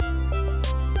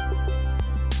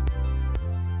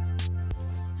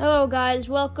Hello guys,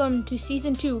 welcome to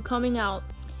Season 2 coming out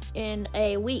in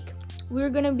a week.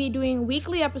 We're going to be doing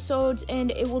weekly episodes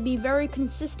and it will be very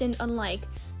consistent unlike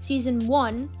Season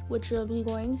 1, which will be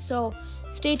going. So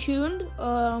stay tuned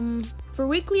for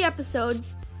weekly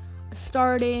episodes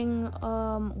starting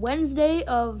Wednesday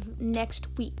of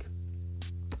next week.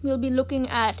 We'll be looking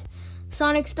at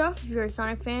Sonic stuff, if you're a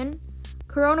Sonic fan,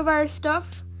 coronavirus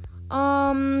stuff.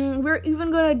 We're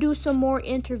even going to do some more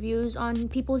interviews on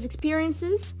people's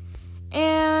experiences.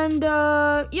 And,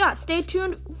 stay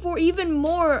tuned for even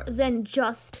more than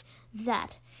just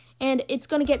that. And it's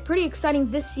going to get pretty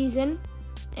exciting this season.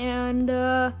 And,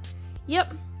 I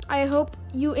hope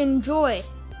you enjoy.